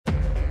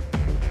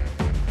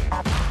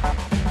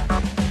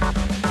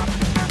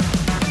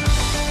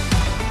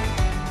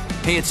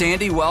Hey, it's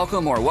Andy.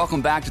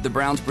 Welcome back to the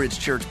Brownsbridge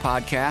Church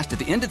podcast. At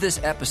the end of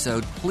this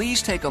episode,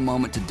 please take a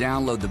moment to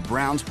download the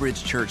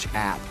Brownsbridge Church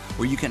app,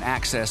 where you can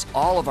access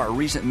all of our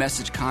recent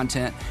message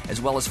content, as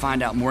well as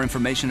find out more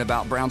information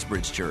about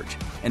Brownsbridge Church.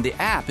 And the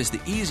app is the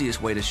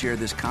easiest way to share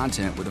this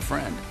content with a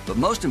friend. But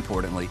most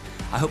importantly,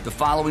 I hope the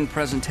following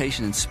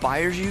presentation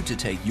inspires you to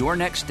take your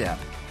next step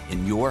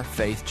in your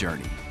faith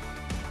journey.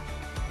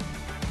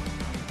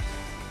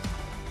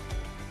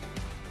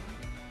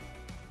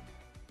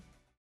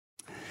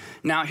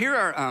 Now, here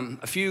are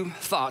a few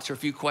thoughts or a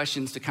few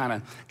questions to kind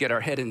of get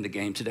our head in the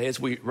game today as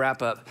we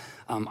wrap up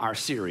our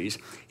series.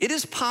 It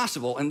is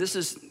possible, and this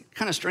is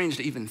kind of strange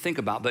to even think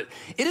about, but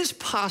it is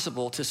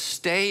possible to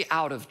stay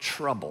out of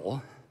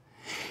trouble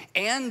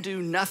and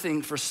do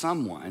nothing for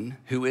someone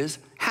who is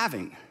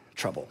having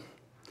trouble.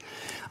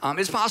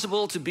 It's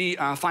possible to be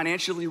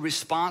financially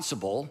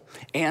responsible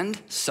and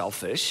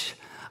selfish.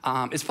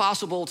 It's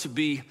possible to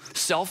be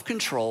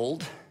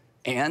self-controlled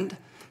and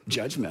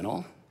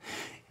judgmental.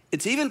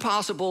 It's even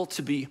possible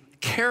to be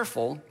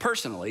careful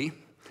personally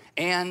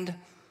and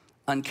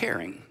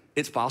uncaring.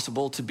 It's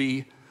possible to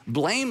be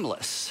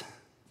blameless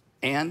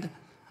and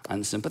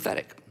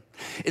unsympathetic.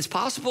 It's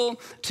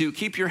possible to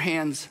keep your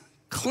hands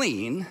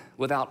clean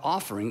without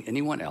offering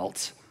anyone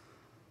else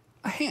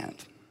a hand.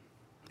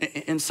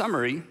 In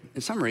summary,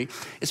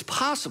 it's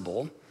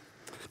possible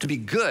to be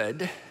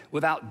good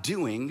without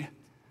doing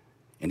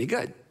any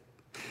good.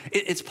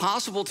 It's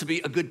possible to be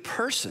a good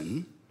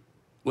person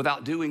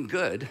without doing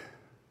good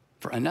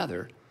for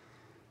another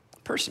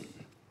person.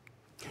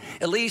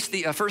 At least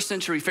the first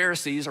century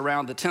Pharisees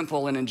around the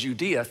temple and in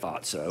Judea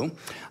thought so.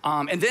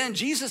 And then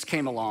Jesus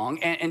came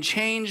along and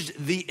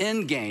changed the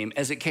end game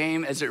as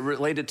it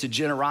related to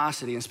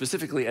generosity and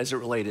specifically as it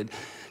related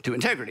to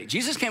integrity.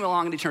 Jesus came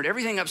along and he turned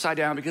everything upside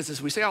down because,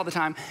 as we say all the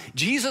time,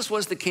 Jesus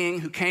was the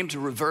king who came to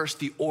reverse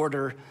the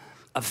order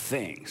of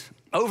things.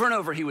 Over and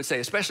over he would say,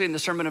 especially in the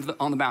Sermon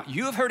on the Mount,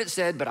 you have heard it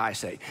said, but I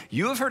say.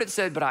 You have heard it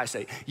said, but I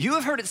say. You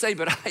have heard it said,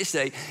 but I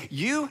say.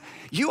 You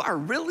are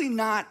really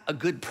not a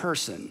good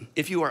person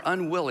if you are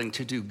unwilling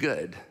to do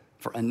good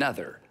for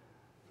another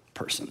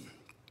person.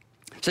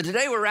 So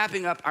today we're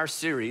wrapping up our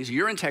series,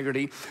 Your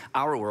Integrity,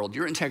 Our World.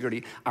 Your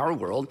Integrity, Our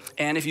World.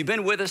 And if you've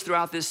been with us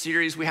throughout this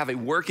series, we have a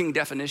working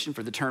definition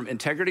for the term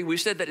integrity.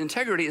 We've said that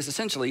integrity is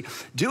essentially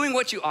doing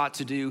what you ought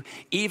to do,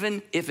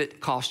 even if it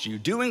costs you.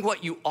 Doing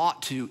what you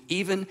ought to,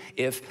 even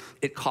if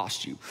it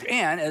costs you.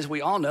 And as we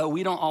all know,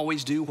 we don't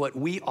always do what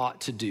we ought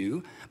to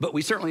do, but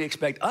we certainly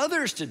expect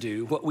others to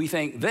do what we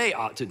think they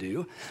ought to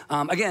do.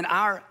 Again,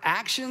 our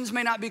actions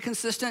may not be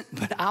consistent,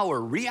 but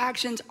our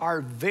reactions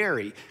are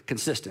very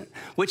consistent,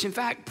 which in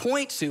fact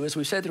points to, as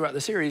we've said throughout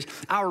the series,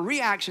 our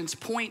reactions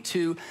point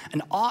to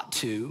an ought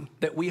to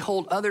that we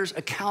hold others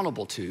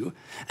accountable to,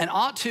 an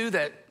ought to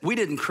that we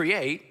didn't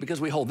create because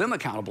we hold them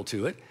accountable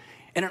to it,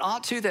 and an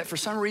ought to that for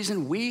some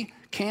reason we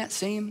can't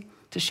seem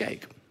to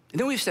shake. And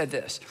then we've said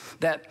this,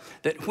 that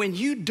when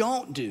you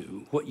don't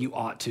do what you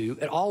ought to,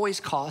 it always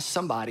costs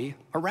somebody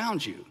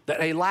around you. That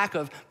a lack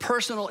of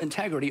personal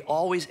integrity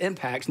always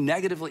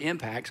negatively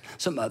impacts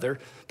some other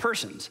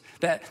persons.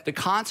 That the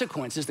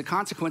consequences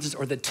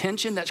or the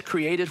tension that's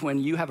created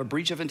when you have a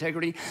breach of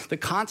integrity, the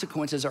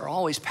consequences are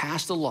always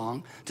passed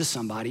along to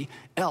somebody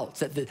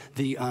else. That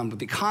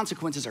the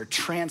consequences are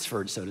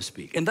transferred, so to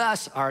speak. And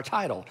thus our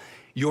title,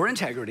 Your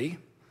Integrity,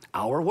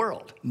 Our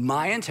World.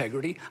 My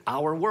integrity,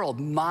 our world.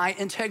 My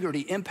integrity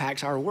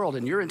impacts our world,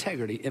 and your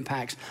integrity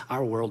impacts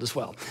our world as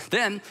well.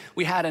 Then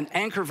we had an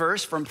anchor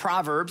verse from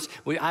Proverbs.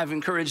 I've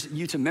encouraged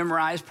you to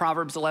memorize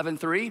Proverbs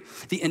 11:3.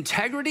 The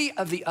integrity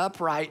of the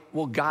upright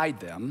will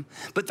guide them,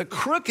 but the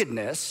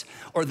crookedness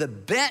or the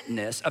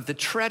bentness of the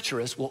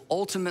treacherous will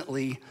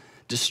ultimately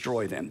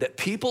destroy them. That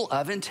people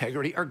of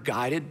integrity are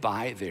guided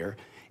by their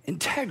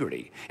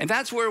integrity. And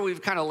that's where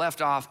we've kind of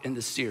left off in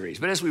the series.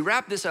 But as we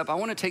wrap this up, I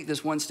want to take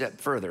this one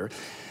step further,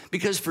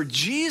 because for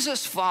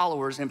Jesus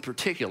followers in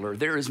particular,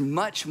 there is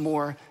much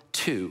more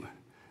to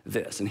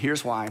this. And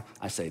here's why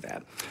I say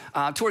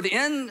that. Toward the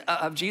end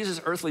of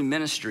Jesus' earthly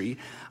ministry,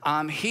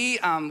 he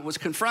was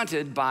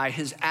confronted by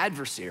his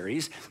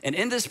adversaries. And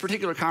in this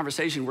particular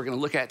conversation we're going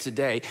to look at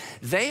today,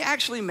 they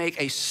actually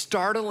make a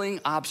startling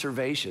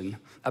observation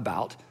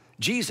about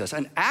Jesus,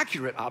 an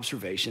accurate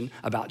observation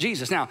about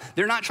Jesus. Now,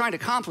 they're not trying to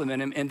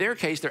compliment him. In their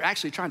case, they're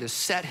actually trying to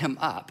set him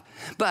up.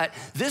 But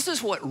this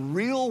is what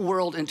real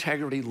world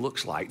integrity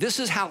looks like. This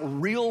is how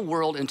real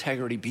world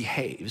integrity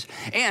behaves.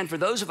 And for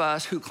those of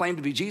us who claim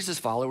to be Jesus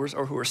followers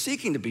or who are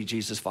seeking to be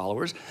Jesus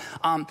followers,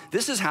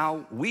 this is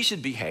how we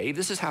should behave.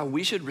 This is how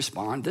we should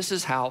respond. This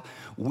is how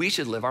we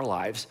should live our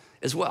lives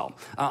as well.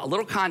 A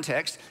little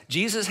context,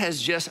 Jesus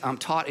has just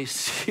taught a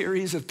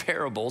series of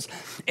parables,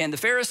 and the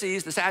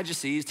Pharisees, the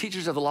Sadducees,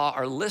 teachers of the law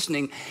are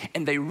listening,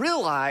 and they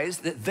realize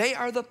that they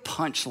are the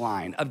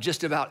punchline of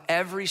just about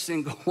every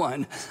single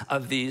one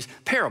of these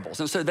parables.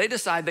 And so they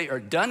decide they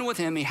are done with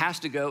him, he has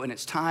to go, and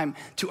it's time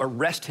to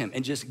arrest him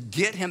and just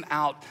get him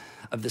out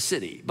of the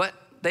city. But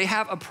they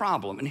have a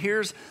problem, and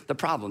here's the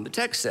problem. The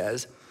text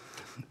says,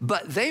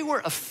 but they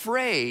were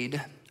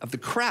afraid of the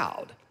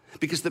crowd,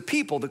 because the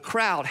people, the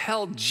crowd,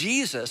 held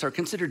Jesus or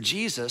considered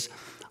Jesus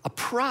a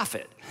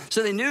prophet.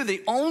 So they knew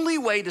the only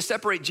way to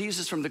separate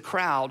Jesus from the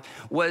crowd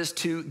was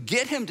to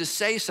get him to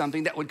say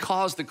something that would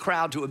cause the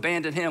crowd to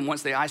abandon him.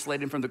 Once they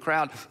isolate him from the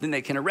crowd, then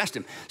they can arrest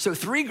him. So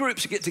 3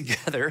 groups get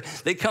together,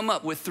 they come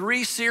up with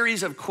 3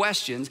 series of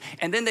questions,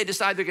 and then they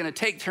decide they're gonna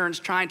take turns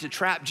trying to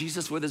trap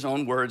Jesus with his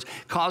own words,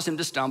 cause him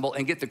to stumble,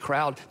 and get the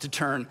crowd to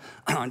turn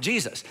on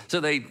Jesus. So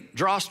they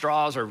draw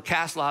straws or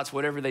cast lots,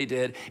 whatever they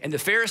did, and the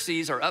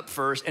Pharisees are up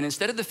first, and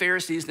instead of the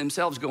Pharisees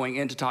themselves going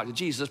in to talk to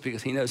Jesus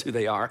because he knows who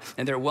they are,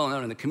 and they're well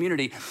known in the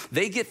community,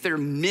 they get their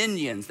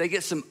minions, they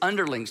get some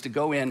underlings to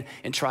go in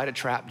and try to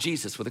trap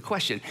Jesus with a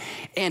question.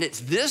 And it's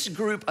this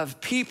group of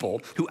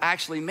people who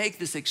actually make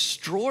this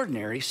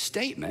extraordinary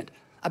statement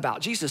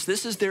about Jesus.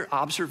 This is their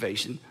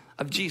observation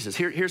of Jesus.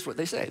 Here's what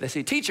they say. They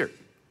say, "Teacher,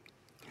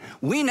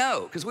 we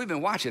know," because we've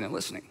been watching and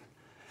listening,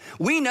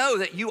 "we know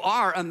that you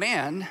are a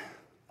man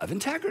of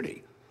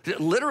integrity."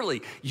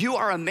 Literally, you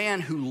are a man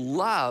who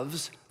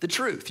loves the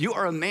truth. You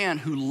are a man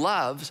who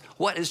loves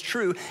what is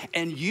true,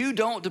 and you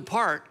don't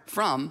depart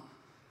from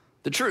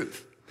the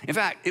truth. In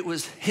fact, it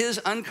was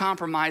his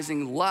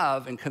uncompromising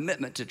love and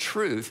commitment to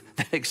truth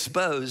that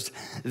exposed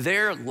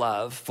their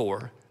love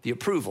for the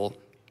approval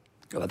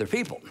of other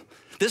people.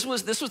 This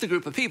was the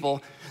group of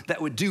people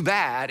that would do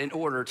bad in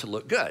order to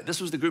look good.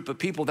 This was the group of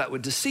people that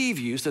would deceive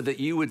you so that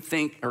you would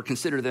think or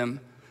consider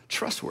them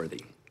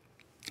trustworthy.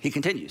 They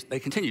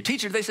continue,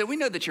 "Teacher," they said, "we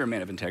know that you're a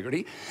man of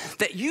integrity,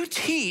 that you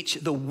teach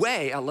the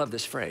way," I love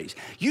this phrase,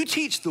 "you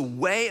teach the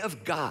way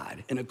of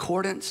God in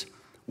accordance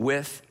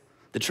with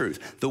the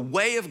truth." The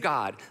way of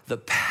God, the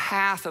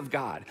path of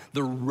God,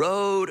 the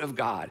road of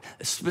God.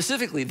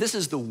 Specifically, this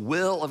is the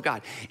will of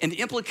God. And the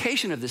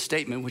implication of this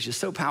statement, which is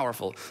so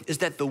powerful, is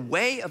that the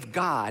way of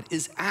God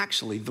is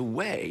actually the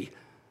way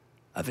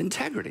of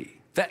integrity.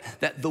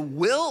 That the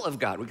will of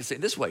God, we can say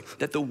it this way,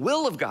 that the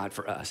will of God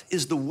for us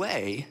is the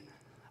way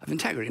of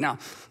integrity. Now,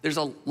 there's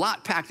a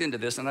lot packed into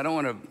this, and I don't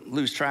want to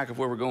lose track of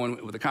where we're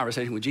going with the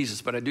conversation with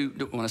Jesus, but I do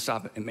want to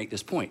stop and make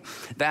this point,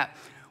 that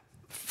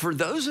for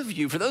those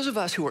of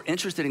us who are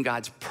interested in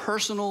God's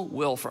personal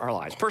will for our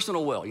lives,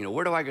 personal will,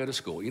 where do I go to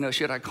school?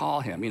 Should I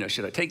call him?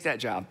 Should I take that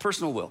job?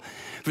 Personal will.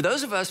 For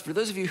those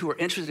of you who are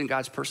interested in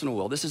God's personal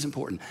will, this is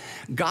important.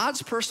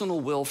 God's personal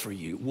will for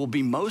you will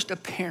be most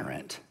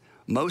apparent,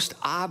 most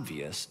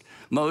obvious,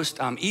 most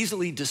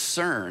easily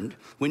discerned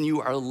when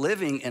you are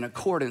living in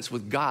accordance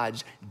with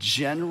God's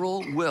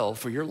general will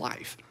for your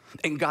life.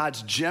 And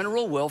God's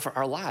general will for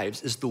our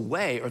lives is the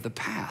way or the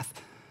path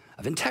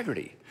of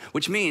integrity,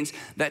 which means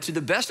that to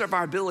the best of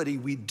our ability,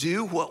 we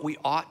do what we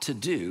ought to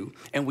do,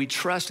 and we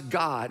trust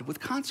God with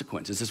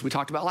consequences, as we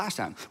talked about last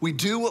time. We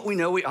do what we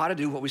know we ought to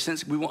do, what we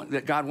sense we want,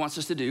 that God wants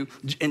us to do,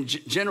 and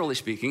generally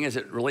speaking, as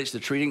it relates to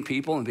treating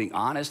people and being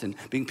honest and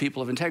being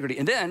people of integrity.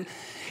 And then,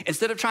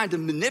 instead of trying to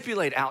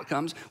manipulate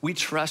outcomes, we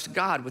trust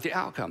God with the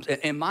outcomes.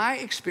 And my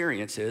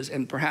experience is,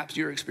 and perhaps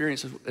your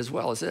experience as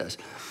well, is this,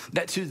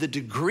 that to the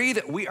degree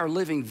that we are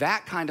living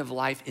that kind of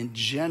life in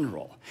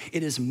general,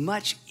 it is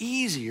much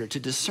easier to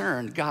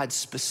discern God's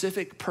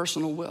specific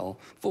personal will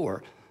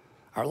for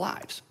our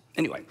lives.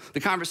 Anyway,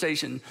 the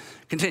conversation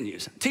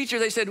continues. "Teacher,"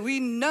 they said, "we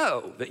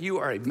know that you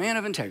are a man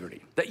of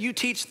integrity, that you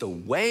teach the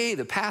way,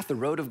 the path, the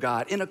road of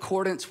God in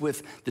accordance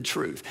with the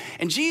truth."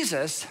 And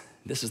Jesus,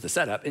 this is the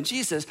setup, and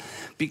Jesus,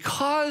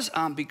 because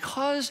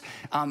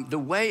the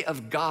way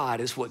of God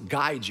is what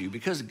guides you,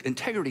 because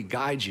integrity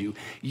guides you,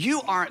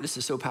 you aren't, this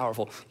is so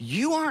powerful,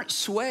 you aren't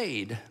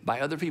swayed by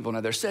other people.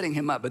 Now they're setting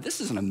him up, but this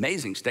is an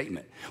amazing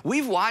statement.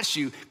 We've watched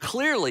you,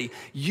 clearly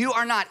you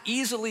are not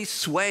easily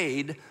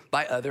swayed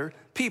by other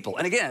people.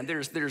 And again,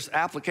 there's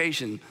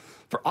application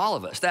for all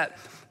of us, that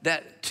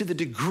to the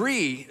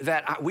degree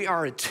that we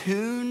are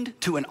attuned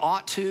to an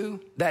ought to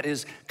that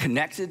is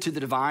connected to the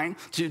divine,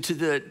 to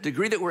the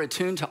degree that we're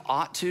attuned to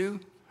ought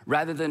to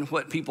rather than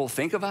what people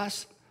think of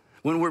us,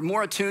 when we're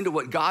more attuned to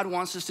what God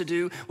wants us to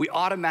do, we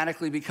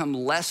automatically become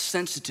less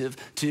sensitive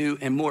to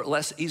and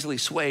less easily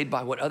swayed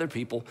by what other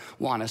people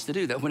want us to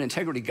do. That when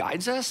integrity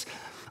guides us,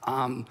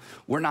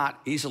 we're not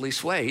easily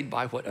swayed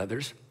by what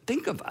others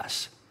think of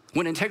us.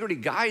 When integrity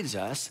guides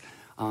us,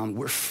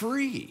 we're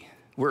free.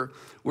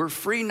 We're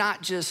free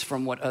not just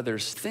from what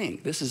others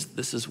think. This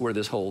is where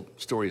this whole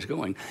story is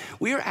going.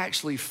 We are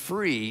actually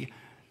free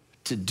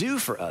to do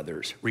for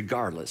others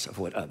regardless of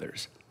what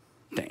others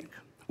think.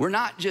 We're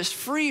not just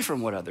free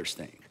from what others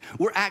think.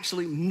 We're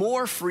actually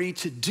more free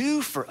to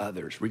do for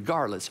others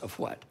regardless of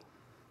what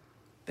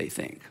they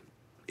think.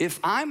 If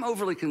I'm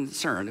overly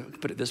concerned,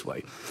 put it this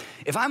way,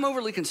 if I'm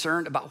overly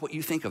concerned about what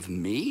you think of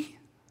me,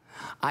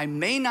 I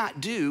may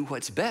not do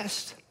what's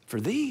best for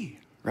thee,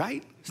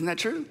 right? Isn't that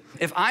true?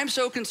 If I'm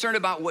so concerned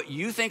about what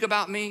you think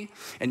about me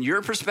and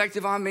your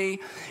perspective on me,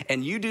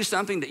 and you do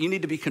something that you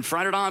need to be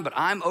confronted on, but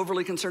I'm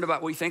overly concerned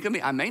about what you think of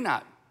me, I may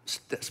not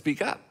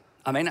speak up.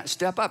 I may not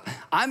step up.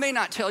 I may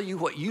not tell you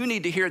what you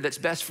need to hear that's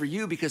best for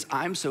you because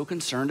I'm so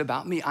concerned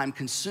about me. I'm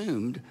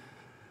consumed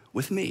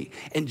with me.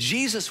 And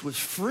Jesus was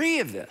free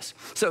of this.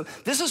 So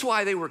this is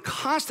why they were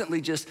constantly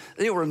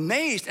they were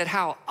amazed at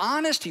how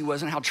honest he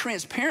was and how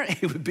transparent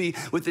he would be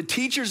with the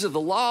teachers of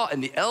the law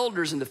and the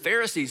elders and the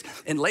Pharisees,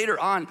 and later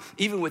on,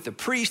 even with the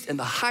priest and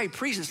the high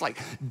priest. It's like,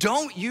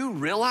 don't you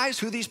realize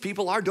who these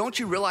people are? Don't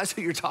you realize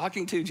who you're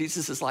talking to?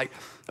 Jesus is like,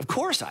 of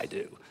course I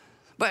do.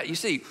 But you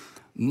see,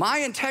 my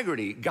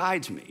integrity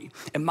guides me,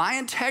 and my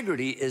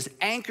integrity is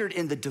anchored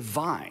in the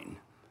divine.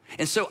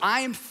 And so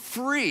I am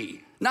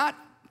free, not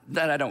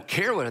that I don't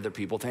care what other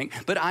people think,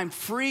 but I'm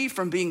free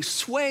from being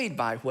swayed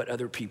by what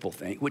other people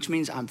think, which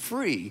means I'm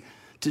free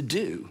to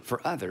do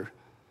for other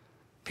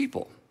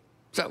people.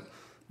 So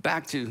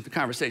back to the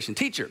conversation.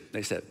 Teacher,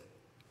 they said,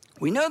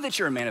 we know that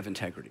you're a man of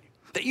integrity,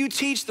 that you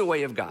teach the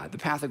way of God, the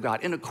path of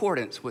God, in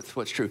accordance with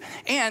what's true.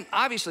 And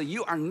obviously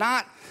you are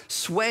not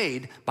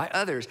swayed by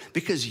others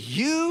because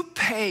you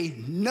pay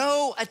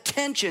no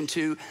attention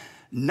to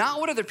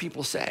not what other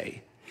people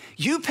say.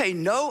 You pay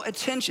no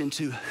attention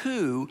to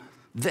who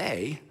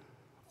they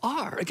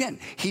are. Again,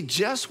 he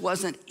just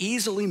wasn't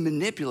easily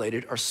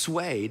manipulated or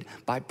swayed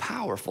by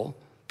powerful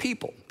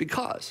people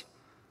because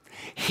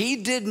he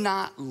did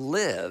not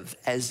live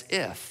as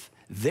if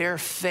their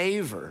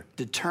favor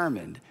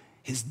determined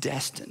his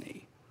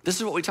destiny. This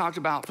is what we talked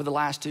about for the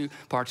last two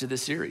parts of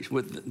this series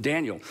with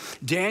Daniel.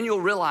 Daniel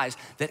realized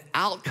that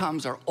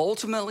outcomes are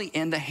ultimately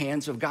in the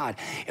hands of God.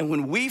 And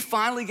when we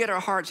finally get our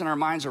hearts and our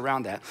minds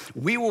around that,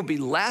 we will be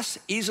less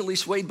easily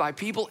swayed by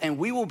people, and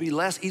we will be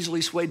less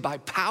easily swayed by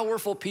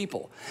powerful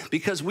people,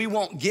 because we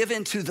won't give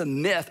into the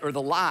myth or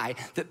the lie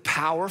that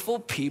powerful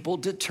people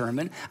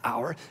determine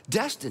our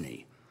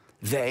destiny.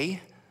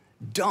 They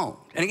don't.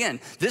 And again,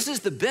 this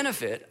is the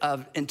benefit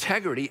of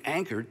integrity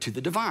anchored to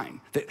the divine,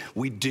 that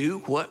we do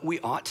what we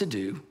ought to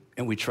do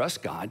and we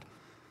trust God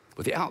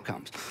with the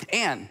outcomes.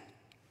 And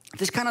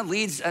this kind of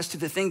leads us to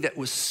the thing that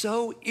was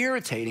so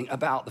irritating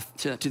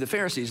to the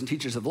Pharisees and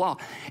teachers of the law,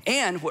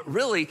 and what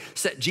really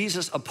set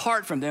Jesus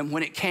apart from them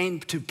when it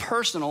came to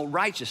personal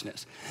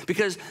righteousness.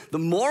 Because the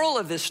moral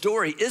of this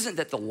story isn't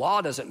that the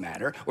law doesn't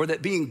matter or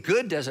that being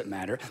good doesn't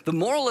matter. The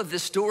moral of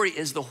this story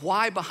is the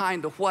why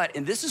behind the what,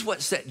 and this is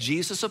what set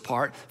Jesus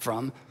apart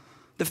from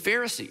the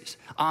Pharisees.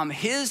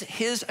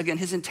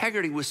 His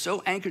integrity was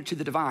so anchored to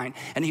the divine,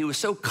 and he was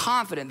so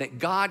confident that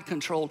God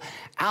controlled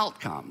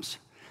outcomes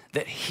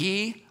that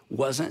he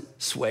wasn't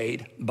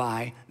swayed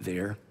by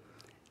their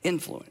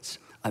influence.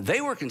 They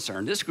were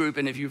concerned, this group,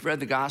 and if you've read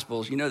the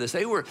Gospels, you know this,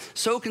 they were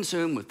so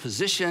consumed with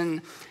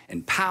position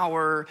and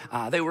power.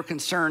 They were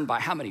concerned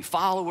by how many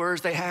followers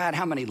they had,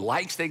 how many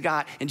likes they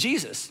got, and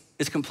Jesus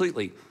is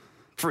completely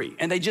free.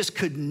 And they just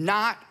could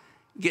not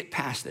get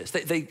past this.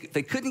 They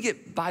couldn't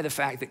get by the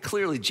fact that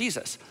clearly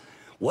Jesus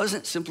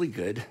wasn't simply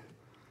good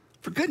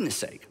for goodness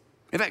sake.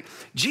 In fact,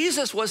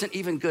 Jesus wasn't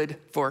even good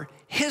for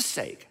his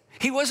sake.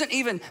 He wasn't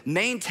even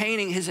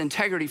maintaining his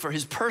integrity for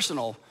his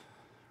personal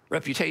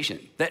reputation.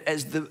 That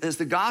as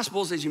the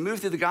Gospels, as you move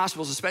through the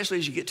Gospels, especially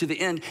as you get to the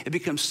end, it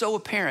becomes so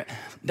apparent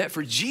that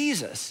for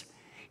Jesus,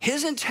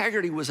 his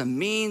integrity was a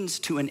means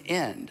to an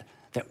end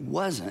that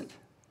wasn't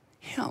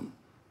him.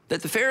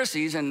 That the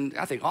Pharisees, and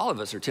I think all of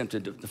us are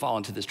tempted to fall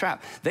into this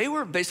trap, they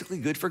were basically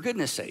good for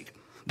goodness sake.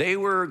 They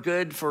were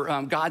good for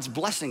God's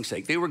blessing's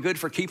sake. They were good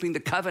for keeping the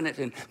covenant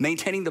and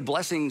maintaining the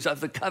blessings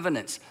of the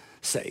covenant's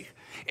sake.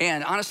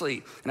 And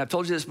honestly, and I've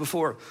told you this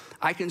before,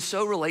 I can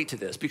so relate to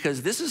this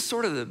because this is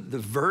sort of the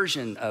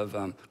version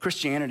of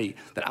Christianity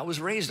that I was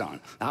raised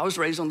on. I was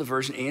raised on the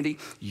version, Andy,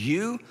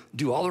 you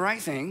do all the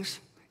right things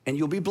and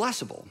you'll be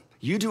blessable.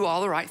 You do all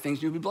the right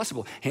things, you'll be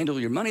blessable. Handle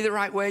your money the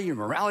right way, your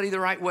morality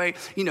the right way.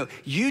 You know,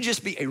 you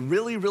just be a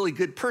really, really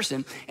good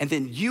person, and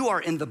then you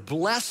are in the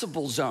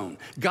blessable zone.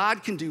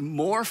 God can do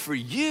more for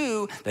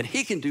you than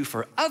he can do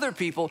for other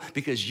people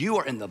because you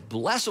are in the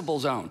blessable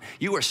zone.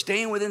 You are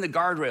staying within the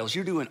guardrails.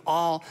 You're doing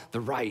all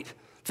the right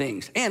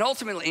things. And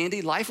ultimately,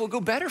 Andy, life will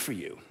go better for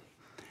you.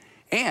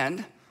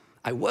 And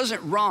I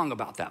wasn't wrong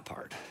about that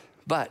part,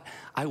 but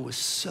I was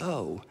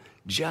so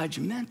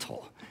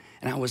judgmental.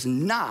 And I was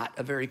not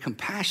a very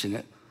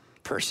compassionate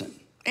person.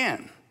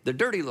 And the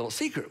dirty little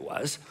secret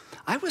was,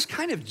 I was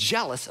kind of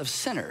jealous of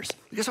sinners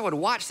because I would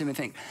watch them and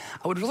think,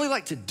 I would really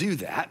like to do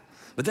that,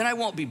 but then I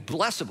won't be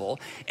blessable.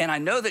 And I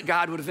know that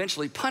God would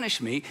eventually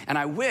punish me. And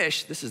I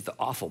wish, this is the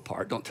awful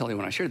part, don't tell me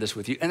when I share this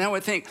with you. And I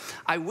would think,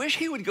 I wish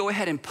he would go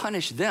ahead and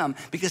punish them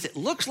because it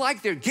looks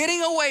like they're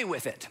getting away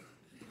with it.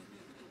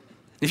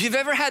 If you've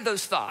ever had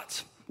those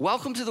thoughts,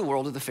 welcome to the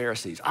world of the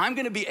Pharisees. I'm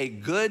gonna be a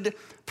good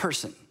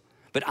person,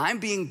 but I'm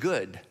being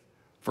good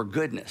for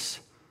goodness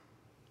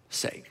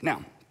sake.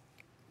 Now,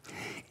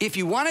 if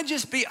you wanna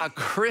just be a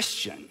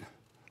Christian,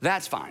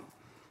 that's fine.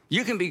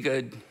 You can be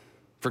good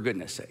for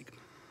goodness sake,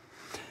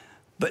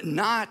 but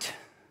not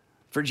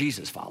for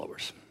Jesus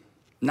followers,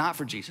 not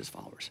for Jesus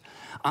followers.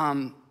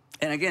 And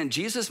again,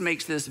 Jesus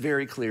makes this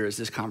very clear as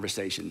this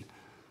conversation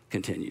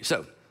continues.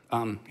 So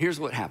here's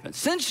what happens.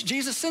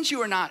 Since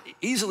you are not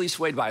easily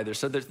swayed by others,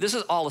 so this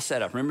is all a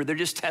setup. Remember, they're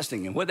just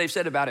testing him. What they've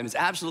said about him is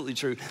absolutely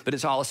true, but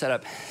it's all a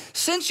setup.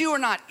 Since you are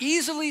not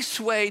easily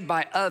swayed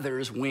by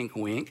others, wink,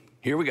 wink,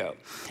 Here we go.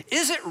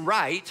 Is it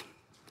right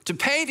to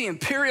pay the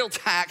imperial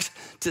tax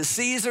to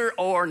Caesar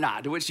or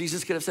not? To which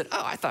Jesus could have said,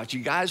 oh, I thought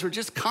you guys were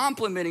just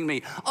complimenting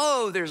me.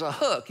 Oh, there's a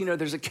hook,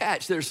 there's a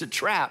catch, there's a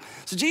trap.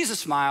 So Jesus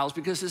smiles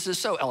because this is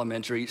so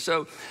elementary.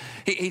 So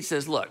he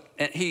says, look,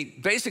 and he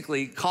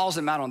basically calls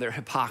them out on their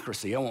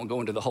hypocrisy. I won't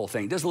go into the whole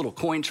thing. Does a little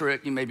coin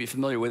trick, you may be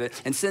familiar with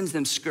it, and sends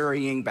them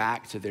scurrying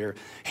back to their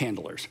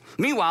handlers.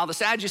 Meanwhile, the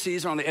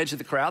Sadducees are on the edge of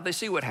the crowd. They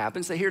see what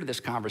happens. They hear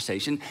this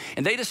conversation,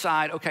 and they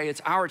decide, okay,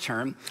 it's our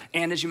turn.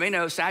 And as you may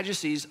know,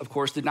 Sadducees, of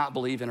course, did not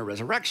believe in a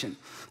resurrection.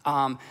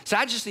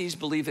 Sadducees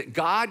believe that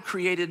God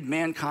created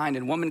mankind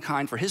and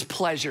womankind for his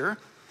pleasure,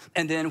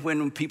 and then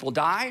when people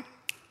die,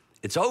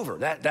 it's over.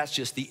 That's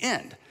just the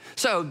end.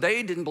 So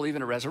they didn't believe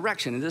in a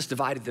resurrection, and this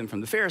divided them from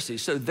the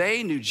Pharisees. So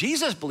they knew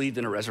Jesus believed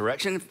in a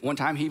resurrection. One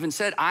time he even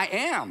said, I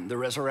am the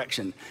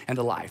resurrection and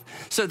the life.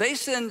 So they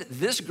send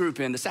this group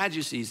in, the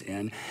Sadducees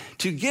in,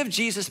 to give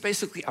Jesus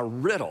basically a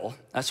riddle,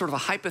 a sort of a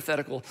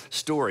hypothetical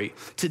story,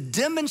 to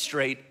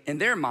demonstrate in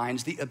their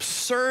minds the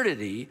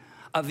absurdity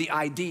of the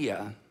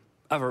idea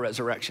of a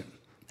resurrection.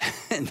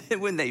 And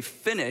then when they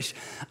finish,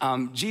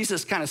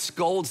 Jesus kind of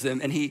scolds them,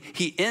 and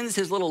he ends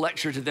his little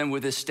lecture to them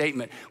with this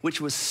statement,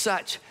 which was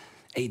such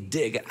a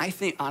dig. And I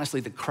think,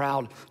 honestly, the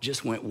crowd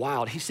just went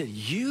wild. He said,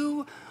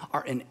 you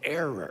are in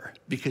error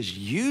because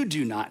you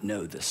do not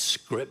know the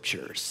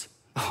scriptures.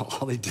 Oh,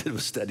 all they did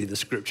was study the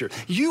scripture.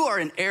 You are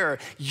in error.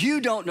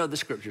 You don't know the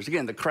scriptures.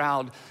 Again, the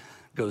crowd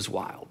goes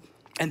wild.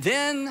 And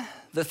then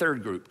the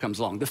third group comes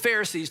along. The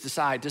Pharisees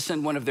decide to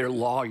send one of their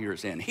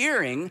lawyers in.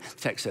 The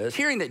text says,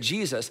 hearing that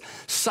Jesus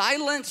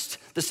silenced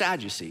the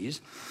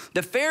Sadducees,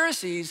 the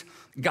Pharisees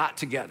got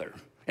together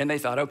and they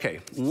thought,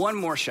 okay, one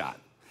more shot.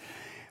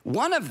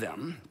 One of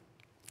them,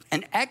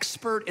 an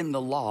expert in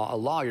the law, a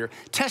lawyer,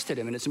 tested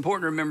him. And it's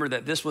important to remember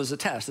that this was a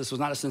test. This was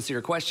not a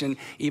sincere question,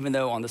 even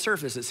though on the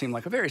surface it seemed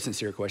like a very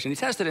sincere question. He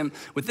tested him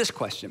with this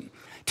question.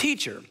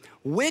 Teacher,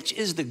 which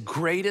is the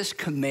greatest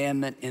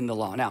commandment in the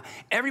law? Now,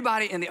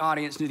 everybody in the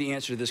audience knew the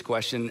answer to this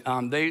question.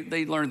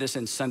 They learned this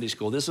in Sunday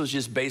school. This was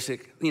just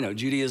basic,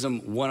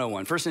 Judaism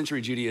 101, first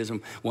century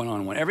Judaism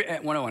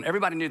 101.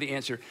 Everybody knew the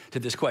answer to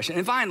this question.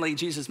 And finally,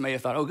 Jesus may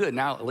have thought, oh, good,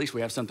 now at least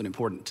we have something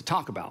important to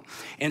talk about.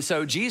 And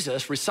so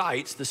Jesus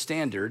recites the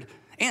standard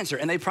answer.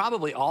 And they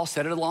probably all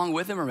said it along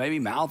with him, or maybe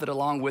mouthed it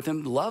along with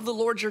him. Love the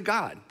Lord your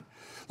God.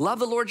 Love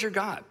the Lord your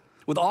God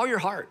with all your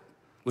heart,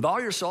 with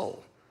all your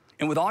soul,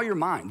 and with all your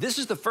mind. This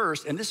is the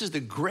first, and this is the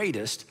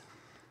greatest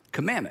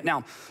commandment.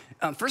 Now,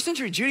 first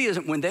century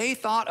Judaism, when they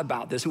thought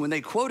about this and when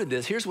they quoted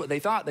this, here's what they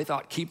thought. They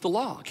thought, keep the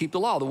law, keep the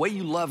law. The way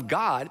you love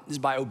God is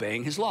by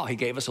obeying his law. He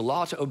gave us a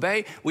law to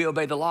obey. We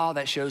obey the law.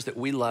 That shows that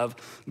we love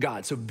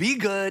God. So be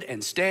good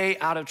and stay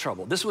out of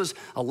trouble. This was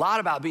a lot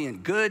about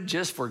being good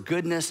just for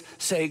goodness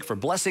sake, for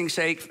blessing's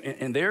sake.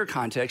 In their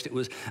context, it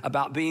was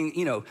about being,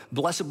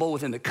 blessable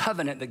within the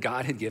covenant that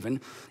God had given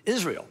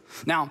Israel.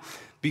 Now,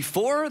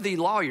 before the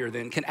lawyer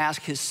then can ask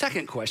his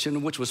second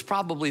question, which was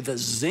probably the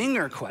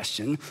zinger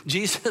question,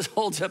 Jesus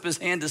holds up his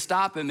hand to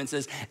stop him and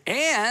says,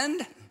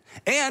 and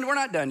we're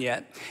not done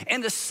yet.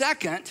 And the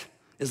second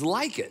is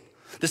like it.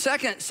 The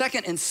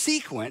second in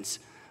sequence,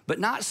 but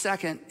not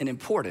second in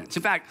importance.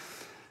 In fact,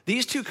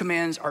 these two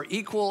commands are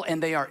equal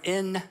and they are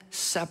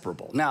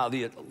inseparable. Now,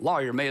 the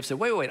lawyer may have said,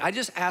 wait, I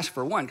just asked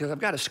for one because I've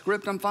got a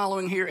script I'm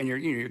following here and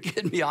you're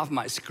getting me off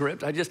my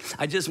script. I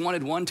just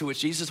wanted one, to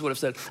which Jesus would have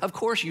said, of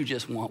course you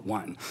just want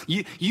one.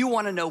 You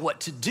want to know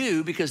what to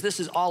do because this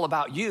is all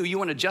about you. You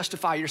want to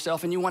justify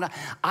yourself and you want to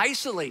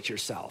isolate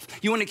yourself.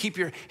 You want to keep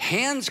your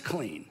hands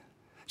clean.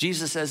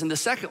 Jesus says, and the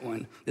second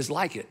one is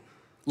like it.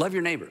 Love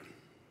your neighbor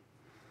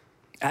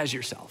as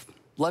yourself.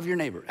 Love your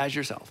neighbor as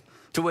yourself.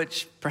 To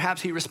which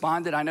perhaps he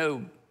responded, I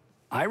know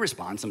I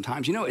respond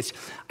sometimes,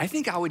 I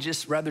think I would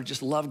rather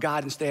love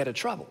God and stay out of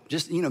trouble.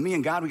 Just, me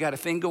and God, we got a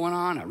thing going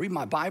on. I read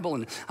my Bible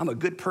and I'm a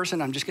good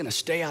person. I'm just gonna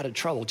stay out of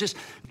trouble. Just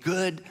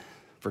good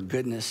for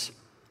goodness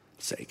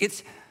sake.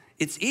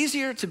 It's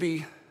easier to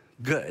be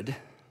good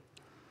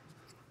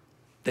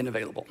than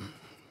available.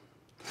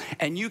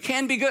 And you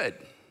can be good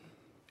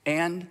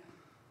and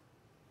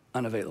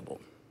unavailable.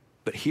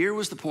 But here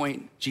was the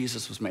point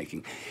Jesus was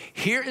making.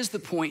 Here is the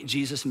point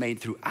Jesus made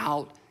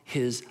throughout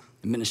his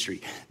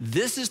ministry.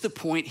 This is the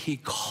point he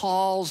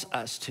calls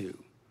us to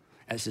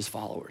as his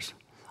followers.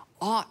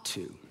 Ought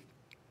to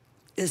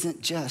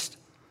isn't just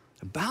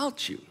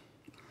about you.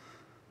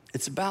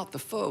 It's about the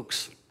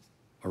folks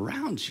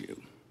around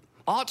you.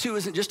 Ought to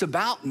isn't just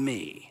about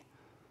me.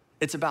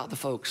 It's about the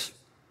folks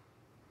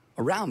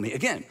around me.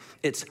 Again,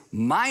 it's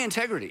my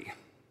integrity,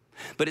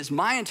 but it's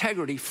my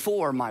integrity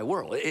for my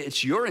world.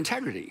 It's your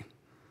integrity,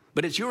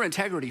 but it's your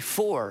integrity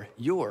for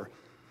your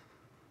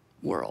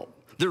world.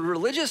 The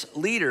religious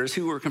leaders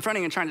who were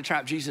confronting and trying to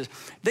trap Jesus,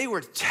 they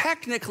were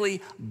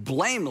technically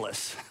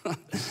blameless,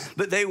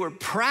 but they were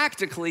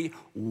practically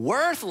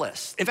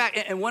worthless. In fact,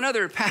 in one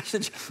other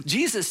passage,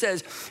 Jesus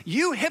says,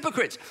 you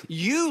hypocrites,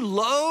 you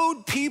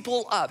load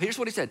people up. Here's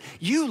what he said.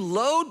 You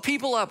load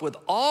people up with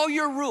all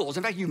your rules.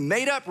 In fact, you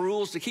made up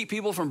rules to keep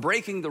people from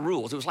breaking the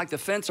rules. It was like the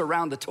fence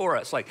around the Torah.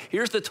 It's like,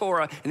 here's the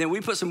Torah, and then we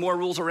put some more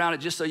rules around it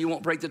just so you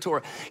won't break the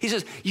Torah. He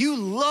says, you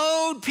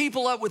load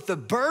people up with the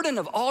burden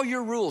of all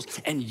your rules,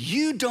 and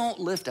you don't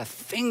lift a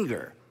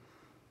finger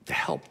to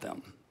help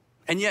them.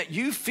 And yet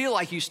you feel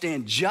like you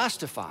stand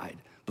justified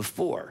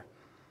before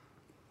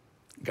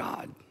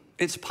God.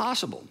 It's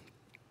possible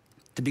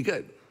to be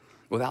good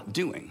without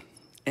doing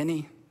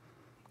any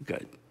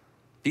good.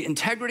 The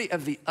integrity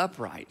of the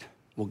upright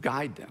will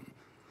guide them.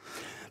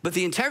 But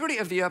the integrity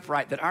of the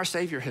upright that our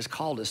Savior has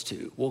called us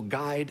to will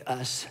guide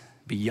us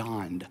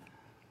beyond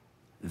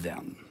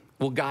them,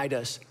 will guide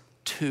us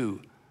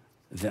to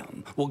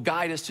them, will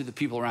guide us to the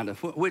people around us,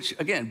 which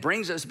again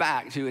brings us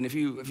back to, and if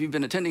you've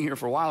been attending here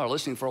for a while or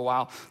listening for a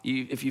while,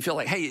 if you feel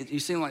like, hey, it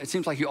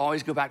seems like you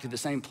always go back to the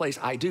same place,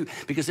 I do,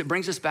 because it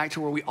brings us back to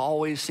where we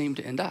always seem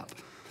to end up,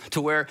 to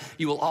where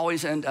you will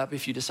always end up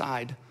if you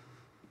decide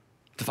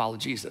to follow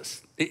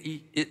Jesus.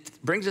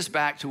 It brings us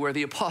back to where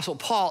the Apostle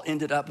Paul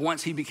ended up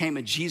once he became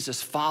a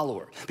Jesus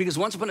follower. Because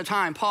once upon a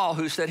time, Paul,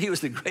 who said he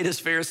was the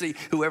greatest Pharisee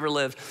who ever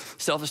lived,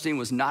 self-esteem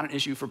was not an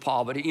issue for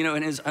Paul. But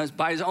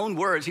by his own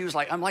words, he was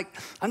like,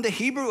 I'm the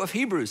Hebrew of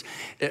Hebrews.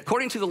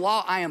 According to the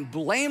law, I am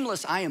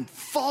blameless, I am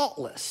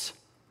faultless.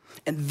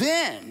 And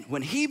then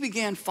when he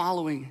began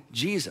following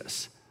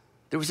Jesus,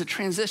 there was a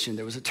transition,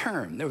 there was a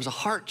turn, there was a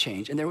heart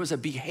change, and there was a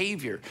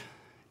behavior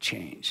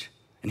change.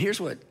 And here's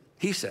what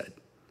he said.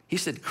 He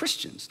said,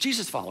 Christians,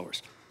 Jesus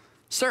followers,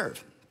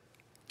 serve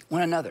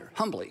one another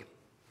humbly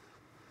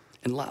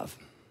in love.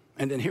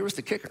 And then here was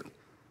the kicker.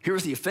 Here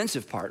was the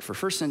offensive part for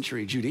first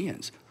century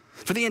Judeans.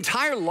 For the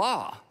entire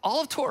law, all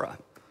of Torah,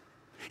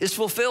 is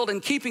fulfilled in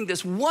keeping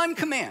this one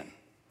command.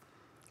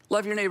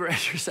 Love your neighbor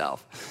as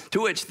yourself.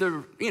 To which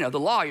the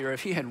lawyer,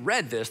 if he had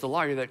read this, the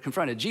lawyer that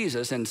confronted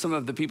Jesus, and some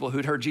of the people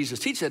who'd heard Jesus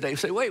teach that day,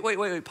 say,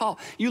 wait, Paul,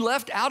 you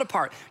left out a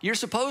part. You're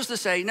supposed to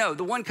say, no,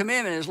 the one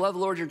commandment is love the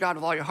Lord your God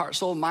with all your heart,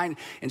 soul, mind,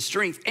 and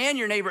strength, and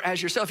your neighbor as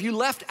yourself. You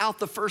left out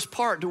the first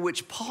part, to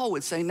which Paul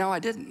would say, no, I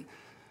didn't.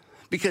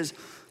 Because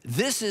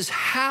this is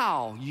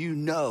how you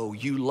know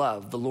you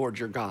love the Lord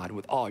your God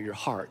with all your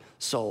heart,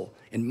 soul,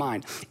 and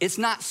mind. It's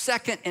not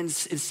second in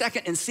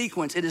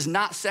sequence. It is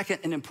not second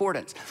in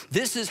importance.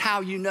 This is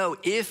how you know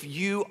if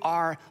you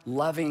are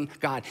loving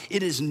God.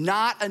 It is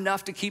not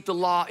enough to keep the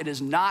law. It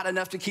is not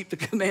enough to keep the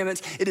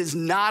commandments. It is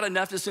not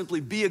enough to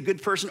simply be a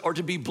good person or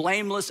to be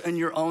blameless in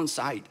your own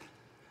sight.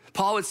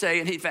 Paul would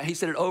say, and he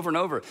said it over and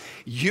over,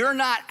 you're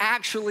not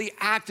actually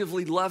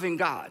actively loving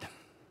God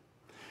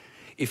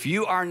if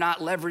you are not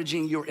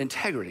leveraging your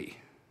integrity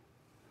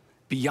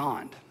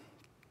beyond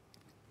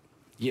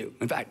you.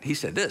 In fact, he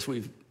said this,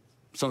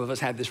 some of us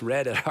had this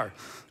read at our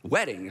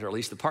weddings, or at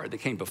least the part that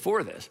came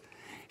before this.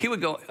 He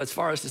would go as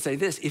far as to say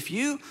this, if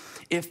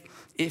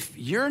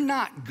you're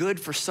not good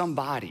for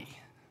somebody,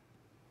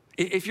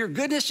 if your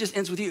goodness just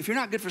ends with you, if you're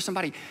not good for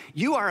somebody,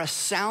 you are a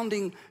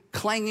sounding,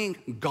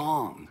 clanging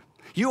gong.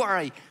 You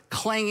are a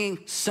clanging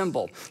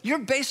cymbal. You're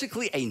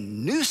basically a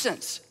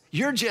nuisance.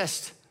 You're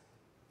just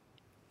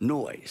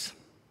noise.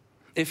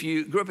 If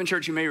you grew up in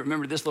church, you may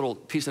remember this little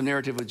piece of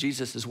narrative with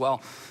Jesus as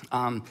well.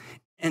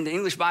 In the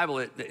English Bible,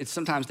 it's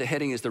sometimes the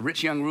heading is the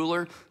rich young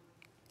ruler.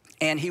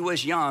 And he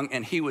was young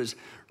and he was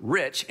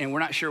rich, and we're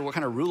not sure what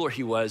kind of ruler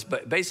he was,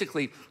 but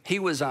basically he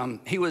was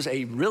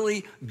a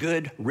really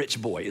good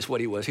rich boy is what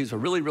he was. He was a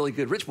really, really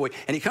good rich boy.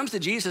 And he comes to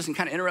Jesus and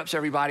kind of interrupts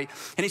everybody.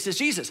 And he says,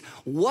 Jesus,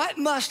 what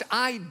must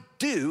I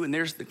do? And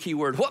there's the key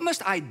word. What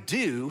must I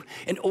do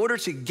in order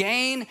to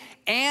gain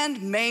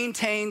and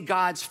maintain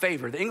God's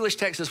favor? The English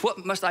text says,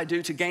 what must I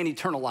do to gain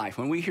eternal life?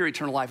 When we hear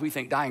eternal life, we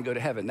think die and go to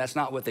heaven. That's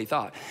not what they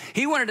thought.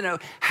 He wanted to know,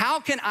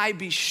 how can I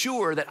be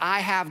sure that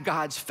I have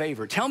God's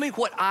favor? Tell me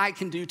what I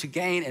can do to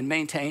gain and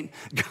maintain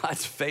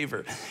God's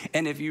favor.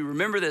 And if you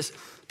remember this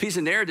piece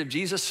of narrative,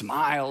 Jesus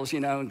smiles,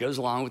 and goes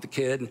along with the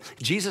kid. And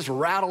Jesus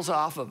rattles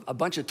off a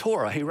bunch of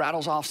Torah. He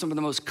rattles off some of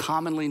the most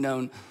commonly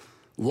known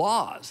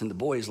laws. And the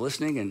boy is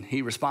listening, and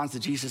he responds to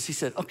Jesus. He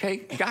said, okay,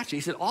 gotcha.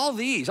 He said, all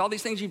these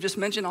things you've just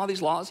mentioned, all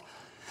these laws,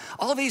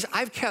 all these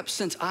I've kept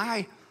since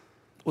I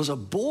was a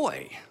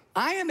boy.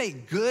 I am a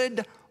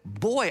good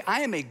boy.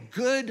 I am a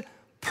good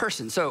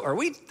person. So are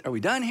we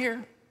done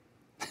here?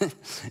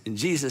 And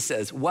Jesus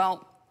says,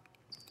 well,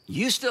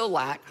 you still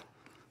lack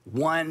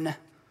one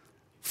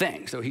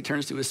thing. So he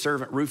turns to his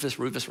servant, Rufus,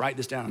 write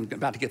this down. I'm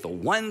about to get the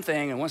one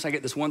thing. And once I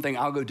get this one thing,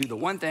 I'll go do the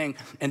one thing.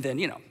 And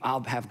then,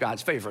 I'll have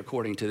God's favor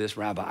according to this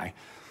rabbi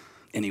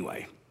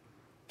anyway.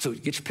 So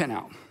get your pen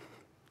out.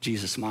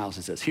 Jesus smiles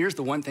and says, here's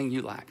the one thing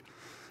you lack.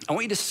 I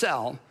want you to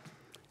sell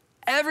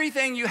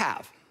everything you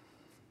have.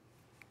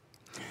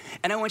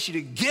 And I want you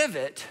to give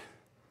it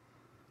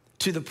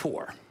to the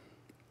poor.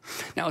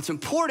 Now, it's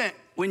important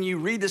when you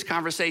read this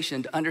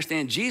conversation to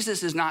understand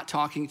Jesus is not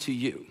talking to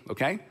you,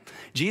 okay?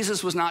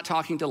 Jesus was not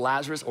talking to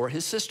Lazarus or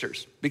his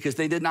sisters because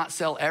they did not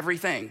sell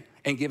everything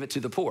and give it to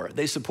the poor.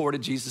 They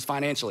supported Jesus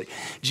financially.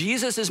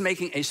 Jesus is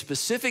making a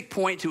specific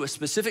point to a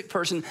specific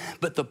person,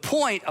 but the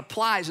point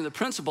applies and the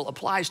principle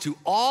applies to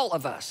all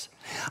of us.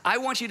 I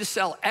want you to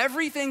sell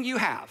everything you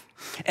have,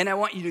 and I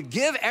want you to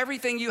give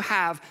everything you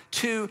have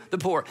to the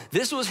poor.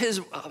 This was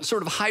his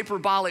sort of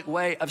hyperbolic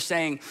way of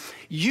saying,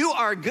 you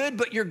are good,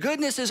 but your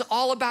goodness is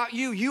all about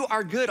you. You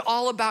are good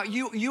all about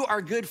you. You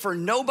are good for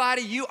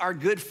nobody. You are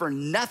good for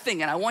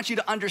nothing. And I want you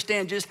to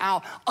understand just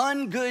how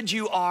ungood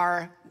you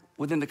are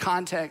within the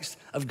context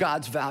of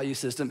God's value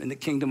system in the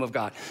kingdom of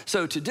God.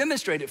 So to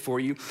demonstrate it for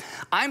you,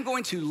 I'm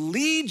going to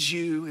lead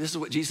you, this is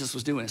what Jesus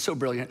was doing, it's so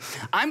brilliant.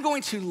 I'm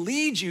going to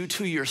lead you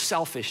to your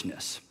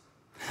selfishness.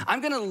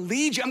 I'm gonna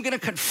lead you, I'm gonna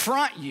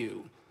confront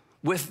you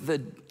with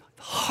the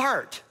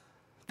heart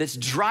that's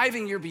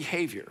driving your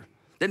behavior,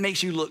 that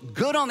makes you look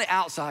good on the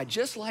outside,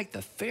 just like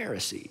the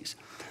Pharisees,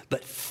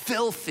 but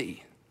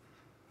filthy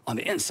on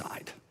the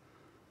inside,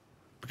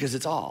 because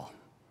it's all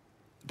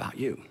about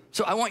you.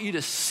 So I want you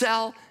to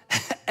sell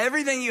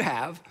everything you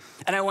have,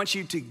 and I want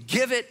you to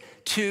give it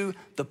to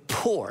the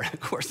poor. Of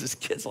course, this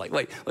kid's like,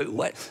 wait,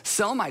 what?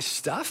 Sell my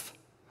stuff?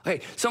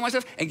 Okay, sell my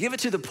stuff and give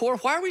it to the poor?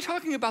 Why are we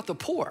talking about the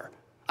poor?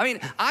 I mean,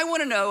 I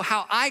want to know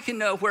how I can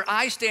know where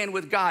I stand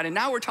with God, and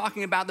now we're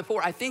talking about the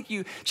poor. I think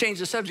you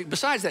changed the subject.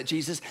 Besides that,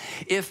 Jesus,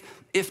 if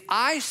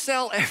I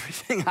sell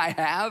everything I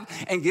have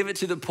and give it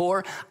to the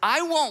poor,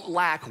 I won't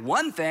lack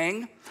one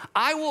thing.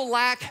 I will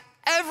lack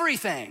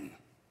everything.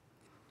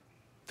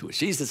 To which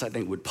Jesus, I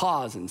think, would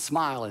pause and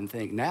smile and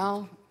think,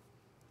 now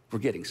we're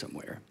getting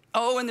somewhere.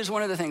 Oh, and there's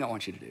one other thing I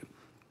want you to do.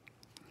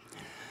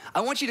 I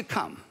want you to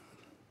come,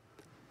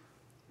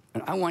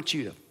 and I want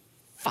you to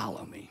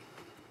follow me.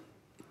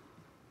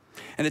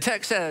 And the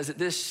text says that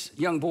this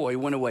young boy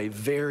went away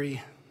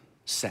very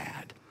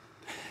sad,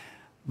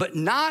 but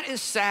not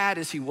as sad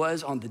as he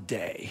was on the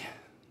day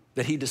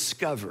that he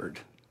discovered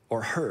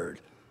or heard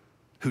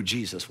who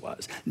Jesus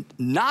was.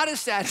 Not as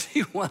sad as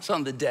he was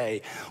on the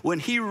day when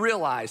he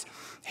realized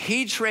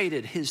he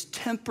traded his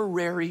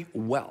temporary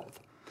wealth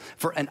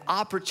for an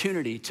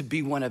opportunity to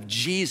be one of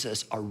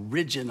Jesus'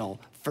 original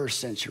first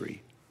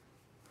century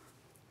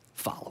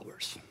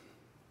followers.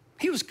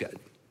 He was good,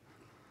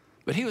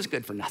 but he was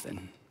good for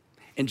nothing.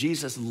 And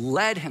Jesus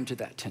led him to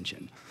that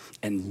tension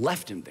and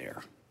left him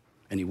there,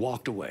 and he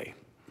walked away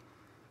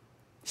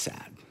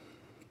sad.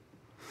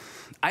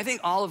 I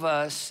think all of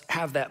us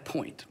have that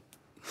point.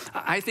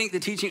 I think the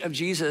teaching of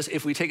Jesus,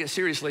 if we take it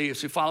seriously,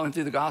 if we follow him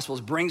through the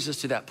Gospels, brings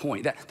us to that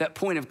point, that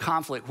point of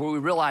conflict where we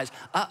realize,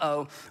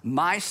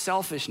 my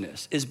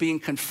selfishness is being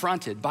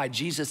confronted by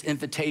Jesus'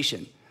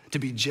 invitation to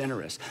be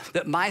generous.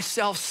 That my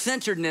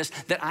self-centeredness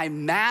that I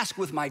mask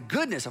with my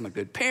goodness, I'm a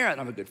good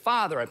parent, I'm a good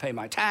father, I pay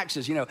my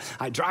taxes,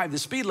 I drive the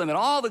speed limit,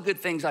 all the good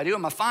things I do,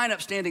 I'm a fine,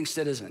 upstanding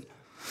citizen.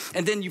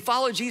 And then you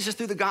follow Jesus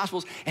through the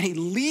Gospels, and he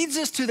leads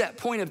us to that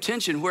point of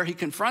tension where he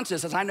confronts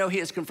us, as I know he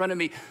has confronted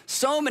me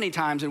so many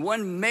times, and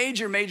one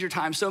major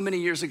time so many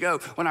years ago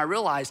when I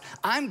realized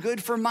I'm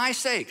good for my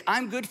sake.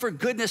 I'm good for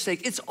goodness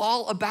sake. It's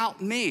all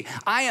about me.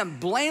 I am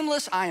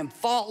blameless, I am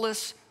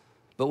faultless,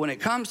 but when it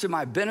comes to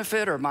my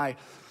benefit or my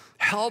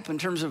help in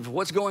terms of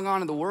what's going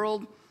on in the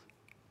world,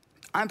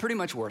 I'm pretty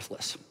much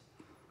worthless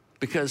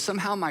because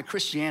somehow my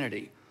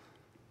Christianity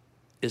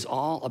is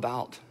all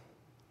about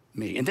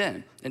me. And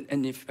then,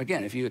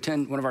 if you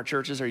attend one of our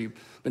churches or you've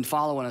been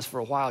following us for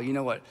a while, you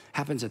know what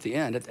happens at the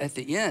end. At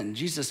the end,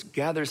 Jesus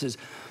gathers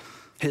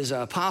his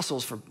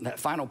apostles for that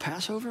final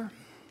Passover,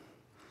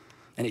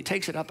 and he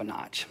takes it up a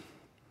notch.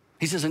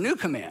 He says, a new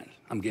command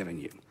I'm giving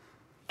you.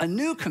 A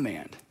new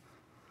command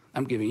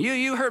I'm giving you.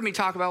 You heard me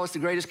talk about what's the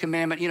greatest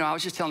commandment. I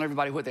was just telling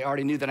everybody what they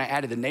already knew, then I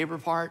added the neighbor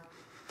part.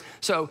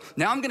 So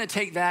now I'm gonna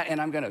take that and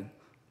I'm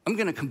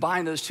gonna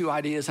combine those two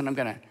ideas, and I'm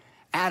gonna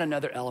add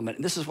another element.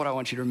 And this is what I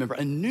want you to remember.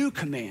 A new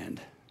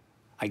command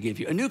I give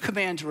you. A new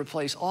command to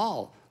replace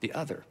all the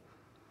other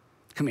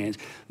commands.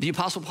 The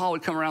Apostle Paul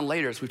would come around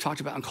later, as we've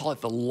talked about, and call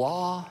it the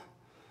law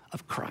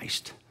of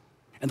Christ.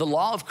 And the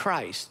law of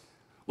Christ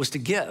was to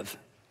give,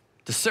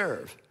 to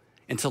serve,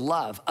 and to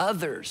love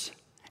others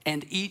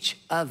and each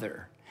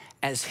other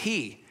as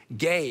he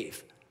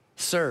gave,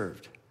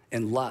 served,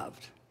 and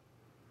loved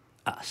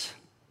us.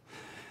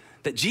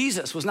 That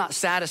Jesus was not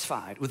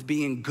satisfied with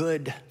being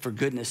good for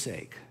goodness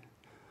sake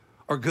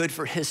or good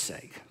for his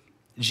sake.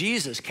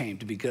 Jesus came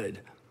to be good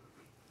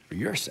for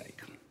your sake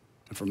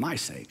and for my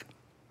sake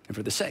and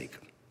for the sake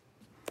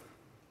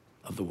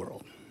of the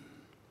world.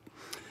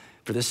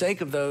 For the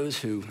sake of those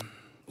who,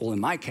 well, in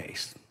my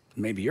case,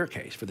 maybe your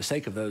case, for the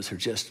sake of those who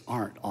just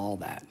aren't all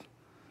that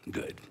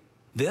good.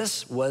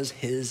 This was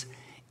his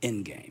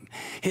end game.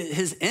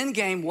 His end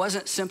game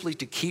wasn't simply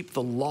to keep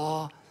the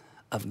law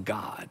of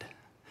God.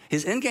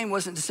 His end game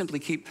wasn't to simply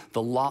keep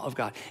the law of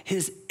God.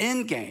 His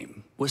end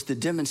game was to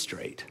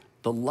demonstrate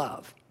the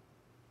love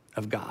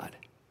of God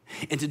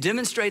and to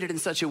demonstrate it in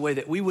such a way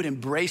that we would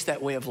embrace that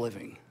way of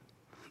living,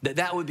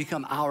 that would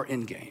become our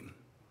end game.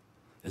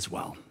 as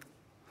well.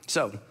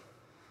 So,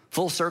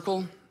 full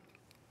circle,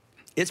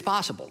 it's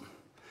possible.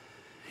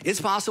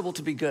 It's possible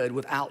to be good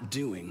without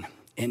doing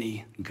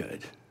any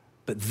good.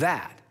 But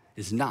that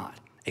is not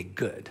a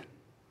good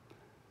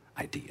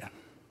idea.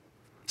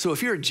 So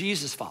if you're a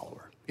Jesus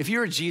follower,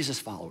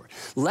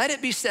 let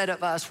it be said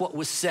of us what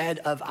was said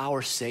of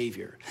our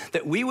Savior,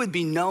 that we would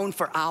be known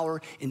for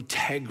our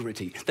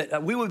integrity,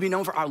 that we would be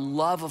known for our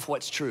love of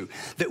what's true,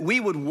 that we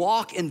would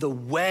walk in the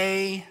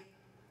way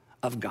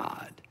of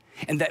God,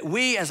 and that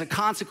we, as a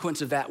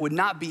consequence of that, would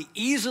not be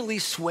easily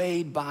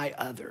swayed by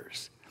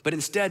others, but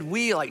instead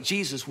we, like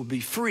Jesus, would be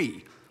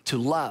free to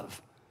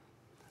love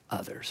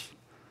others.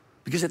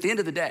 Because at the end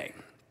of the day,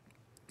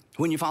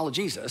 when you follow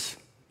Jesus,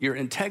 your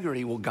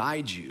integrity will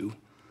guide you,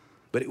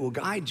 but it will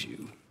guide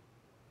you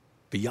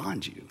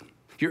beyond you.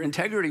 Your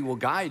integrity will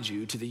guide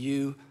you to the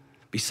you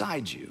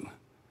beside you,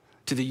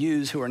 to the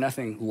yous who are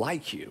nothing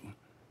like you,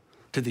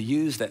 to the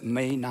yous that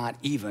may not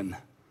even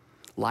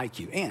like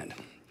you. And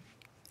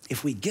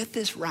if we get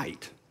this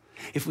right,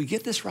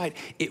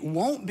 it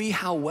won't be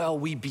how well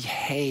we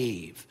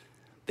behave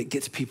that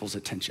gets people's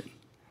attention.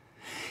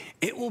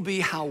 It will be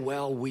how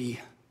well we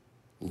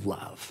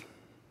love,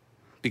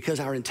 because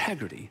our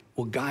integrity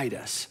will guide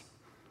us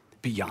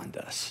beyond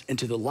us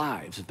into the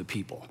lives of the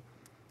people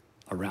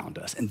around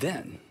us. And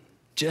then,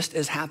 just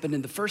as happened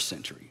in the first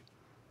century,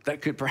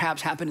 that could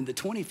perhaps happen in the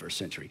 21st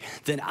century,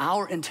 then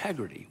our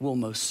integrity will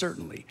most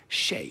certainly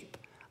shape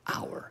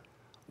our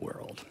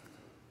world.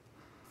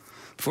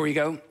 Before you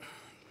go,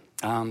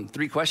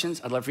 3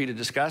 questions I'd love for you to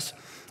discuss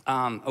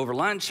over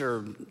lunch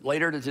or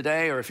later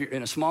today, or if you're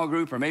in a small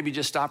group, or maybe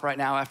just stop right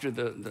now after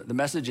the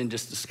message and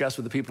just discuss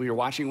with the people you're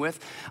watching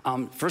with.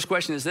 First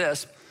question is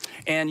this,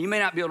 and you may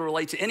not be able to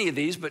relate to any of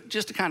these, but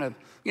just to kind of,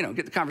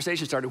 get the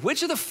conversation started.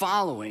 Which of the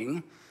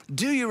following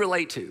do you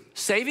relate to?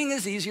 Saving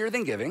is easier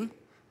than giving.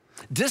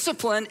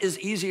 Discipline is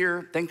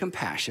easier than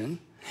compassion.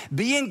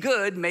 Being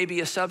good may be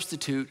a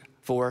substitute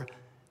for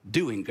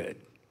doing good.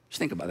 Just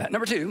think about that.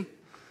 Number 2,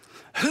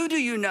 who do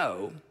you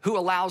know who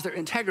allows their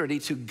integrity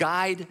to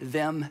guide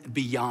them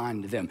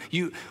beyond them?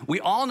 We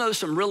all know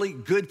some really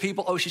good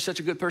people. Oh, she's such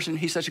a good person.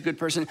 He's such a good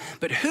person.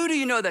 But who do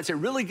you know that's a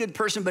really good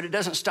person, but it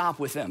doesn't stop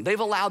with them? They've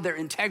allowed their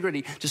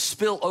integrity to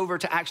spill over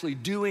to actually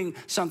doing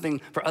something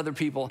for other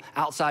people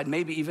outside,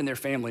 maybe even their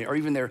family or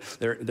even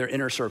their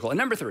inner circle. And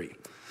number 3,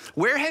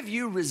 where have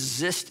you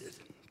resisted?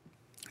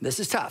 This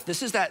is tough.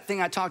 This is that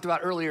thing I talked about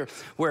earlier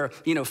where,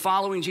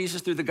 following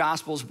Jesus through the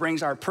Gospels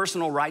brings our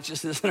personal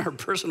righteousness and our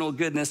personal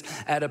goodness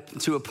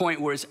to a point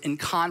where it's in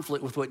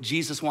conflict with what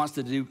Jesus wants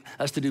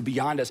us to do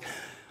beyond us.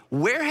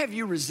 Where have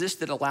you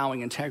resisted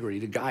allowing integrity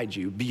to guide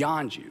you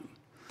beyond you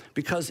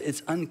because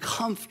it's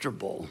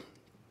uncomfortable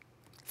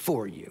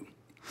for you?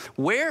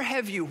 Where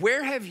have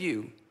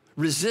you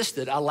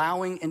resisted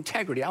allowing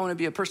integrity? I want to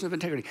be a person of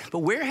integrity. But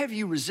where have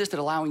you resisted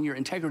allowing your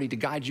integrity to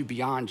guide you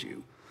beyond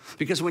you?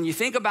 Because when you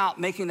think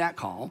about making that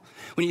call,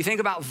 when you think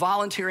about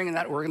volunteering in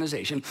that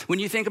organization, when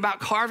you think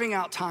about carving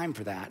out time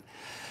for that,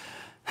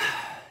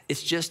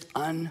 it's just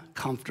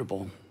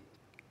uncomfortable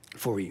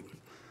for you.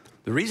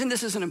 The reason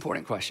this is an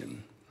important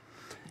question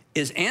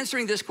is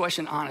answering this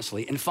question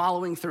honestly and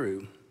following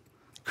through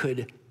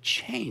could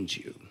change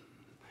you.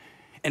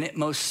 And it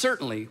most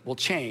certainly will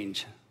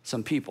change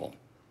some people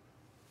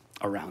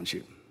around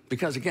you.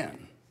 Because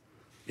again,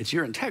 it's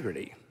your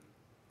integrity,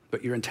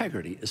 but your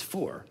integrity is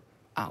for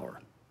our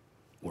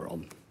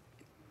world.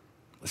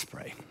 Let's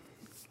pray.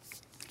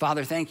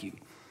 Father, thank you.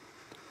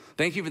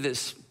 Thank you for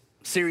this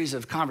series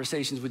of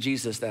conversations with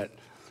Jesus that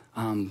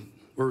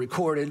were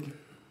recorded.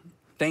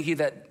 Thank you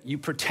that you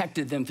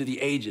protected them through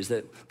the ages,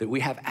 that we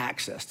have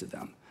access to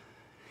them.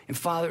 And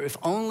Father, if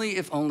only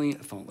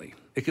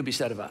it could be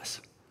said of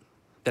us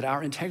that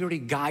our integrity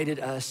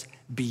guided us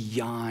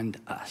beyond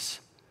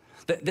us,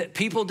 that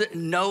people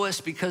didn't know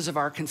us because of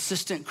our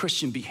consistent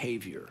Christian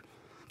behavior,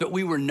 but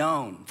we were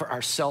known for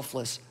our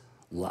selfless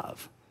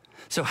love.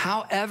 So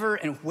however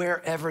and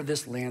wherever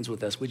this lands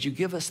with us, would you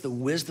give us the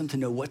wisdom to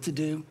know what to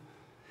do?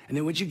 And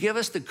then would you give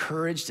us the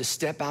courage to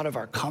step out of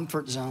our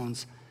comfort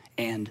zones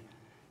and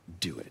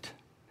do it?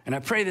 And I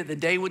pray that the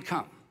day would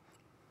come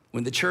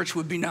when the church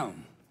would be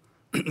known,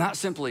 not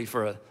simply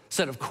for a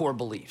set of core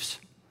beliefs,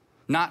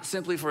 not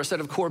simply for a set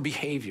of core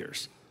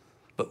behaviors,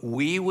 but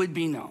we would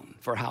be known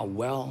for how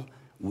well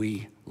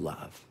we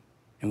love.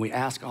 And we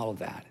ask all of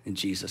that in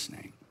Jesus'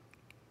 name.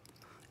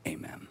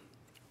 Amen.